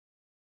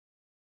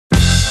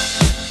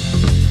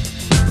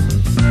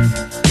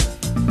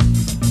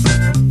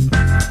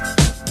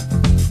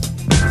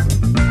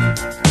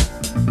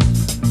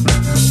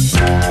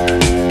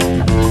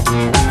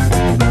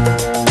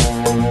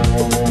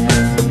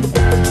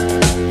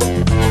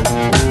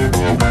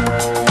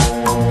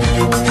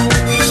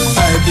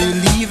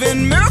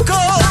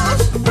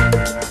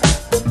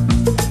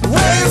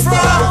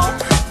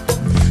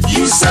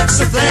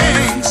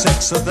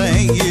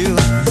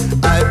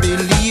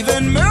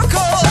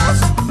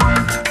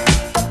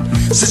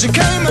since you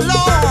came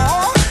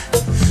along,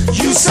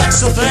 you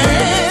sexy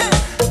thing.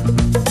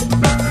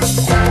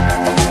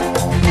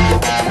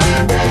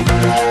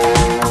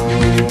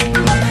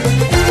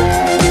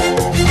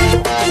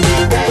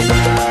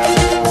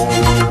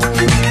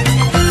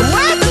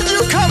 Where did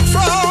you come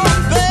from,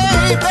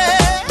 baby?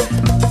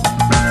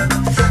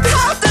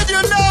 How did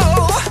you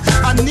know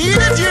I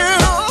needed you?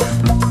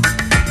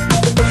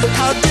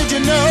 How did you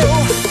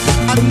know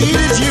I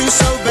needed you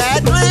so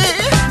badly?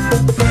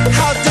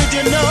 How did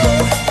you know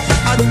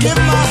I'd give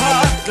my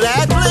heart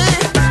gladly?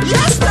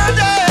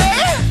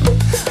 Yesterday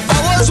I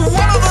was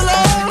one of the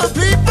lonely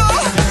people.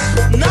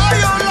 Now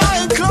you're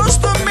lying close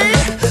to me,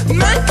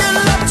 making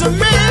love to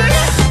me.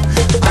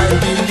 I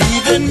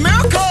believe in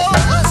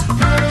miracles.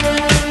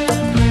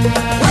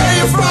 Where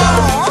you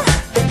from?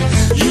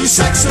 You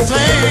sexy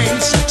thing,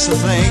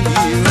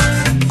 you.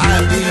 I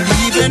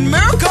believe in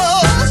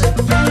miracles.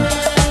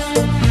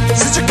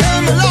 Since you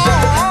came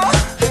along,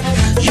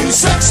 you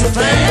sexy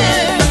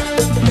thing.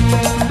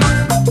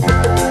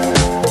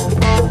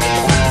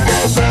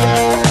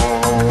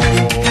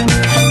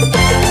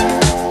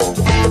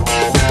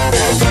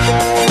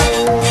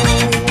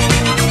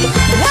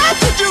 Where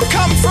did you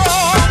come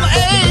from,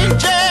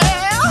 angel?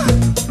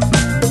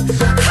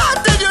 How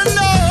did you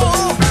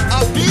know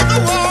I'd be the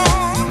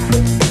one?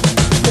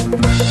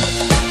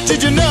 Did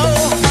you know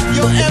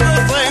you're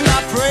everything I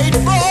prayed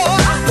for?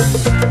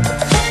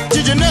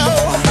 Did you know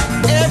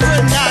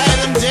every night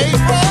and day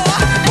for?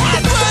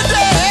 Every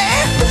day,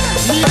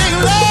 needing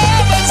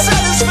love and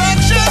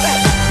satisfaction.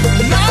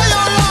 Now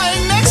you're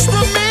lying next to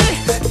me,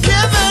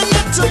 giving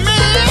it to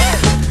me.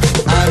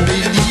 I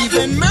believe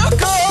in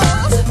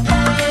miracles.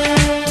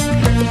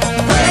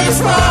 Where you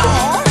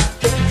from?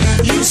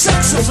 You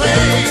sexy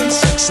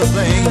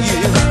thing,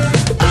 you.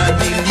 I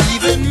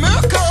believe in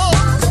miracles.